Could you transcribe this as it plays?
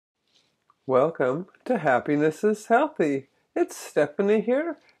Welcome to Happiness is Healthy. It's Stephanie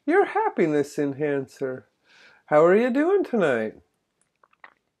here, your happiness enhancer. How are you doing tonight?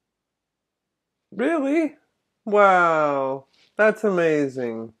 Really? Wow, that's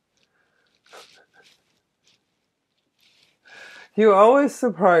amazing. You always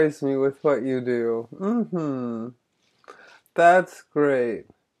surprise me with what you do. That's great.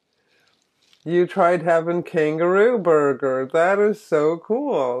 You tried having kangaroo burger. That is so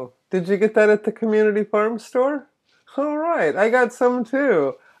cool. Did you get that at the community farm store? All right, I got some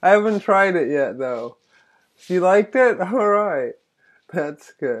too. I haven't tried it yet though. You liked it? All right.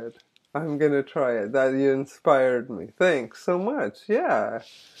 That's good. I'm gonna try it. That you inspired me. Thanks so much. Yeah.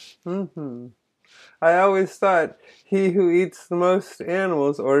 hmm I always thought he who eats the most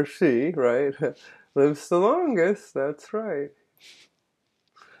animals, or she, right, lives the longest. That's right.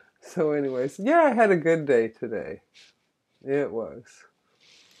 So anyways, yeah, I had a good day today. It was.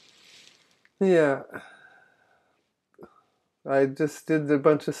 Yeah. I just did a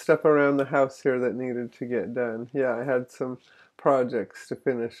bunch of stuff around the house here that needed to get done. Yeah, I had some projects to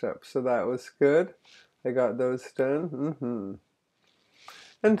finish up, so that was good. I got those done.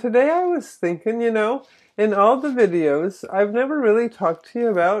 And today I was thinking, in all the videos, I've never really talked to you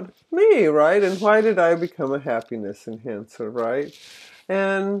about me, right? And why did I become a happiness enhancer, right?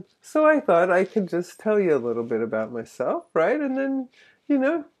 And so I thought I could just tell you a little bit about myself, right? And then, you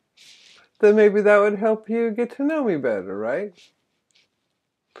know, then maybe that would help you get to know me better, right?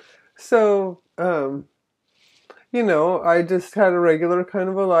 So, I just had a regular kind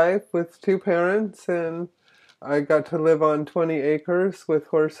of a life with two parents, and I got to live on 20 acres with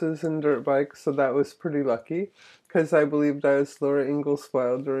horses and dirt bikes, so that was pretty lucky, because I believed I was Laura Ingalls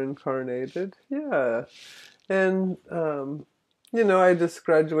Wilder incarnated. Yeah. And, I just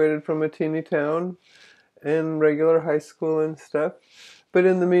graduated from a teeny town in regular high school and stuff. But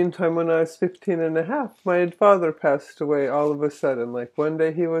in the meantime, when I was 15 and a half, my father passed away all of a sudden. Like one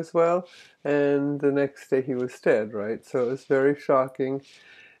day he was well, and the next day he was dead, right? So it was very shocking.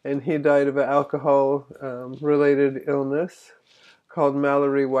 And he died of an alcohol-related illness called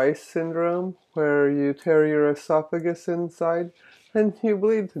Mallory-Weiss syndrome, where you tear your esophagus inside and you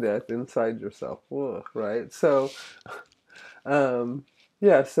bleed to death inside yourself. Ugh, right? So,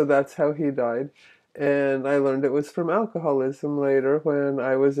 yeah, so that's how he died. And I learned it was from alcoholism later when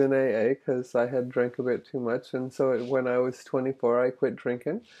I was in AA because I had drank a bit too much. And so when I was 24, I quit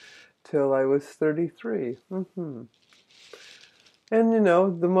drinking till I was 33. And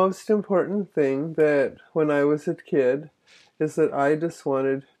the most important thing that when I was a kid is that I just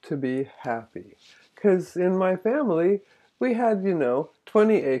wanted to be happy. Because in my family, we had,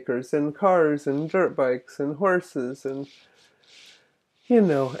 20 acres and cars and dirt bikes and horses and,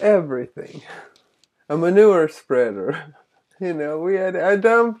 everything. A manure spreader. We had a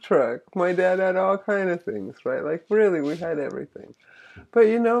dump truck. My dad had all kind of things, right? Like really, we had everything. But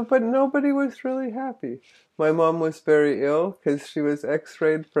nobody was really happy. My mom was very ill because she was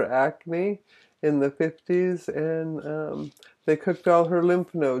x-rayed for acne in the 50s, and they cooked all her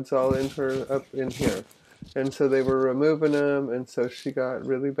lymph nodes all in her up in here. And so they were removing them, and so she got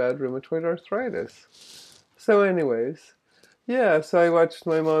really bad rheumatoid arthritis. So anyways, yeah, so I watched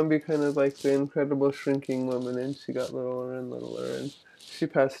my mom be kind of like the incredible shrinking woman, and she got littler and littler, and she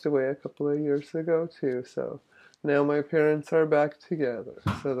passed away a couple of years ago too, so now my parents are back together,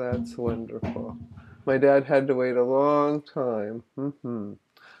 so that's wonderful. My dad had to wait a long time,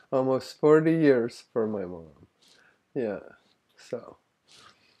 almost 40 years for my mom. Yeah, so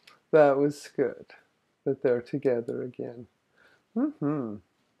that was good that they're together again.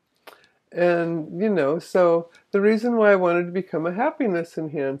 And, so the reason why I wanted to become a happiness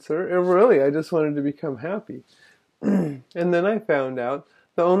enhancer, really, I just wanted to become happy. And then I found out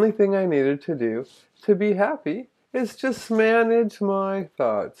the only thing I needed to do to be happy is just manage my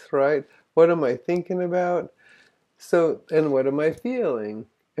thoughts, right? What am I thinking about? So, and what am I feeling?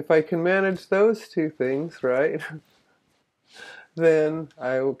 If I can manage those two things, right, then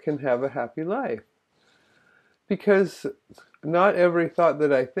I can have a happy life. Because not every thought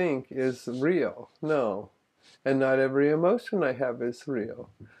that I think is real, no. And not every emotion I have is real.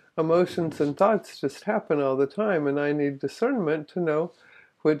 Emotions and thoughts just happen all the time, and I need discernment to know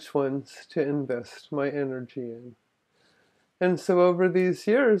which ones to invest my energy in. And so over these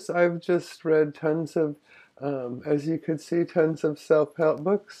years, I've just read tons of, as you could see, tons of self-help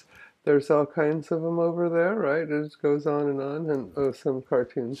books. There's all kinds of them over there, right? It just goes on, and some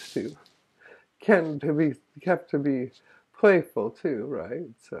cartoons too. Can to be kept to be playful too,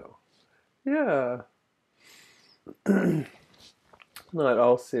 right? So, yeah. Not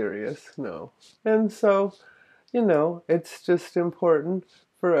all serious, no. And so, it's just important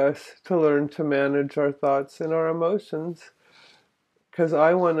for us to learn to manage our thoughts and our emotions, because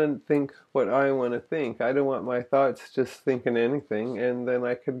I want to think what I want to think. I don't want my thoughts just thinking anything, and then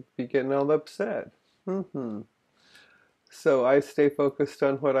I could be getting all upset. So I stay focused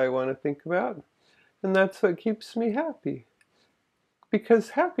on what I want to think about, and that's what keeps me happy.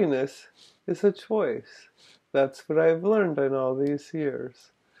 Because happiness is a choice. That's what I've learned in all these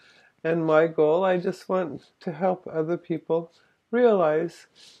years. And my goal, I just want to help other people realize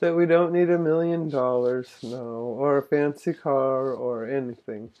that we don't need $1,000,000, no, or a fancy car or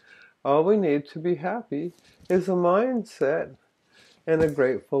anything. All we need to be happy is a mindset and a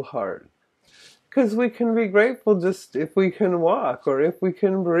grateful heart. Because we can be grateful just if we can walk, or if we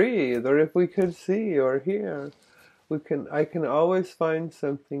can breathe, or if we could see or hear. I can always find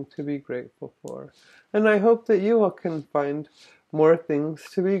something to be grateful for. And I hope that you all can find more things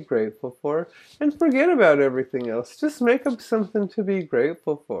to be grateful for and forget about everything else. Just make up something to be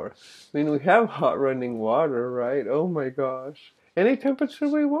grateful for. I mean, we have hot running water, right? Oh my gosh. Any temperature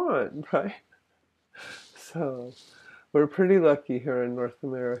we want, right? So, we're pretty lucky here in North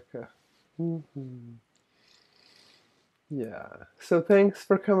America. Yeah. So thanks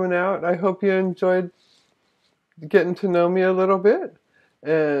for coming out. I hope you enjoyed getting to know me a little bit.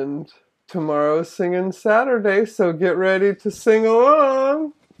 And tomorrow's Singing Saturday, so get ready to sing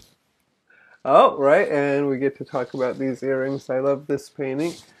along. Oh, right, and we get to talk about these earrings. I love this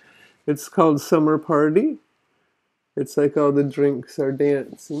painting. It's called Summer Party. It's like all the drinks are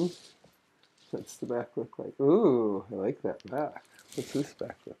dancing. What's the back look like? Ooh, I like that back. What's this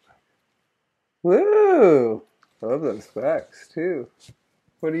back look like? Woo! I love those backs, too.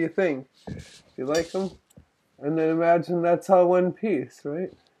 What do you think? Do you like them? And then imagine that's all one piece,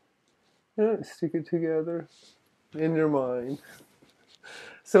 right? Yeah, stick it together in your mind.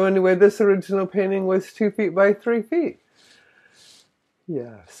 So anyway, this original painting was 2 feet by 3 feet.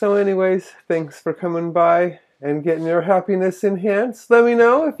 Yeah. So anyways, thanks for coming by and getting your happiness enhanced. Let me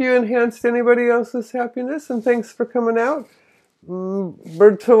know if you enhanced anybody else's happiness, and thanks for coming out.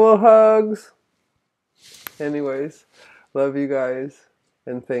 Virtual hugs. Anyways, love you guys,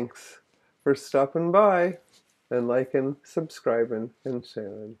 and thanks for stopping by and liking, subscribing, and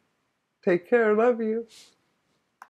sharing. Take care. Love you.